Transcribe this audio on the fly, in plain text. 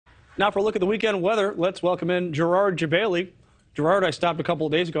Now for a look at the weekend weather, let's welcome in Gerard Jebaily. Gerard, I stopped a couple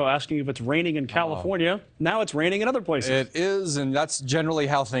of days ago asking if it's raining in California. Now it's raining in other places. It is, and that's generally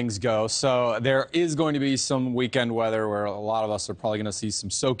how things go. So there is going to be some weekend weather where a lot of us are probably going to see some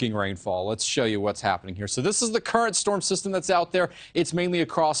soaking rainfall. Let's show you what's happening here. So this is the current storm system that's out there. It's mainly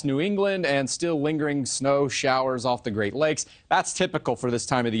across New England and still lingering snow showers off the Great Lakes. That's typical for this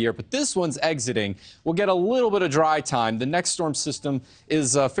time of the year, but this one's exiting. We'll get a little bit of dry time. The next storm system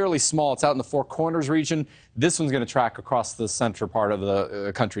is fairly small. It's out in the Four Corners region. This one's going to track across the center part of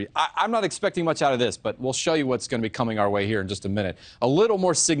the country. I'm not expecting much out of this, but we'll show you what's going to be coming our way here in just a minute. A little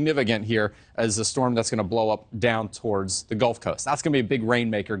more significant here is a storm that's going to blow up down towards the Gulf Coast. That's going to be a big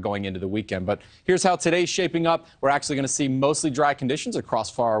rainmaker going into the weekend. But here's how today's shaping up. We're actually going to see mostly dry conditions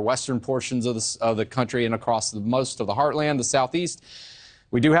across far western portions of the country and across most of the heartland, the southeast.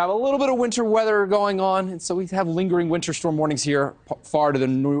 We do have a little bit of winter weather going on, and so we have lingering winter storm warnings here far to the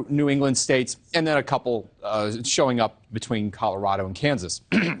New England states, and then a couple showing up between Colorado and Kansas.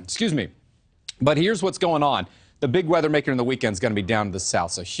 Excuse me. But here's what's going on. The big weather maker in the weekend is going to be down to the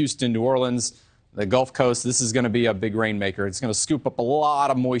south. So Houston, New Orleans, the Gulf Coast, this is going to be a big rainmaker. It's going to scoop up a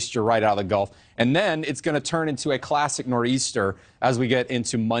lot of moisture right out of the Gulf. And then it's going to turn into a classic nor'easter as we get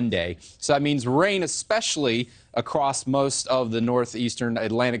into Monday. So that means rain, especially across most of the northeastern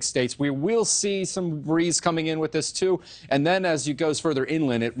Atlantic states. We will see some breeze coming in with this too. And then as it goes further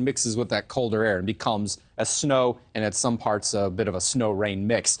inland, it mixes with that colder air and becomes a snow and at some parts a bit of a snow-rain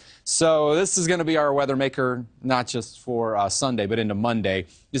mix. So this is going to be our weather maker, not just for Sunday, but into Monday.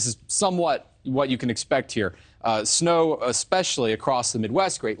 This is somewhat what you can expect here. Snow, especially across the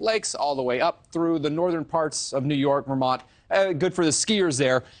Midwest, Great Lakes, all the way up through the northern parts of New York, Vermont. Good for the skiers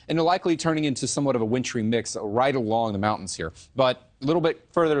there, and they're likely turning into somewhat of a wintry mix right along the mountains here. But a little bit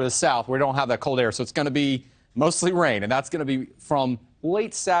further to the south, we don't have that cold air, so it's going to be mostly rain, and that's going to be from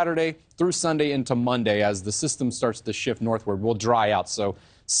late Saturday through Sunday into Monday as the system starts to shift northward. We'll dry out, so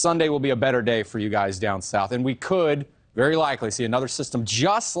Sunday will be a better day for you guys down south, and we could very likely see another system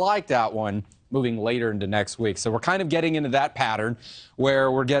just like that one moving later into next week. So we're kind of getting into that pattern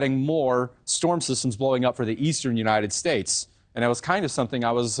where we're getting more storm systems blowing up for the eastern United States. And that was kind of something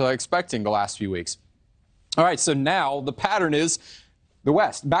I was expecting the last few weeks. All right, so now the pattern is the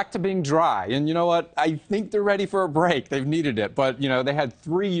West, back to being dry. And you know what? I think they're ready for a break. They've needed it. But, you know, they had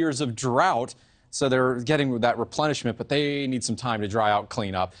 3 years of drought, so they're getting that replenishment, but they need some time to dry out,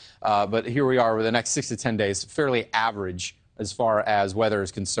 clean up. But here we are with the next 6 to 10 days, fairly average as far as weather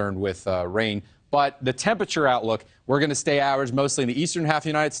is concerned with rain. But the temperature outlook, we're going to stay average mostly in the eastern half of the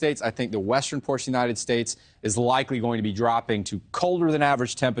United States. I think the western portion of the United States is likely going to be dropping to colder than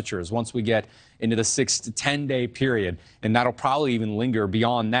average temperatures once we get into the 6 to 10 day period. And that'll probably even linger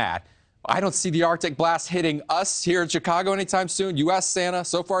beyond that. I don't see the Arctic blast hitting us here in Chicago anytime soon. You asked Santa.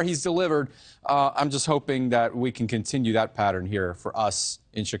 So far, he's delivered. I'm just hoping that we can continue that pattern here for us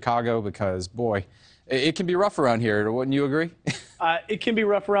in Chicago because, boy, it can be rough around here. Wouldn't you agree? It can be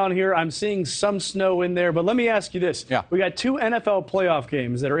rough around here. I'm seeing some snow in there. But let me ask you this. Yeah. We got 2 NFL playoff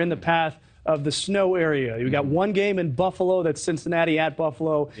games that are in the path of the snow area. You got one game in Buffalo, that's Cincinnati at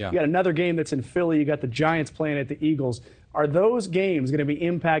Buffalo. Yeah. You got another game that's in Philly. You got the Giants playing at the Eagles. Are those games going to be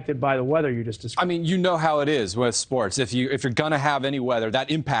impacted by the weather you just described? I mean, you know how it is with sports. If you're going to have any weather,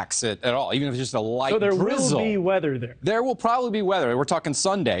 that impacts it at all, even if it's just a light drizzle. So there will be weather there. There will probably be weather. We're talking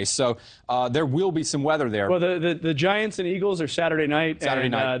Sunday, so there will be some weather there. Well, the Giants and Eagles are Saturday night.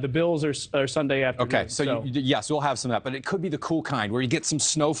 The Bills are Sunday afternoon. Okay, so yes, we'll have some of that, but it could be the cool kind where you get some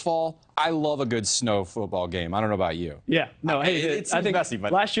snowfall. I love a good snow football game. I don't know about you. Yeah, no, it's I think messy,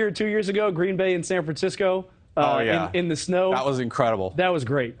 but last year, 2 years ago, Green Bay and San Francisco. In the snow. That was incredible. That was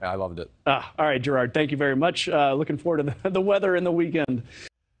great. Yeah, I loved it. All right, Gerard, thank you very much. Looking forward to the weather in the weekend.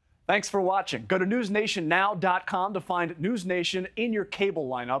 Thanks for watching. Go to newsnationnow.com to find NewsNation in your cable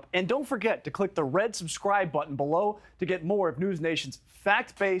lineup. And don't forget to click the red subscribe button below to get more of NewsNation's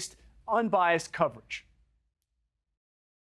fact-based, unbiased coverage.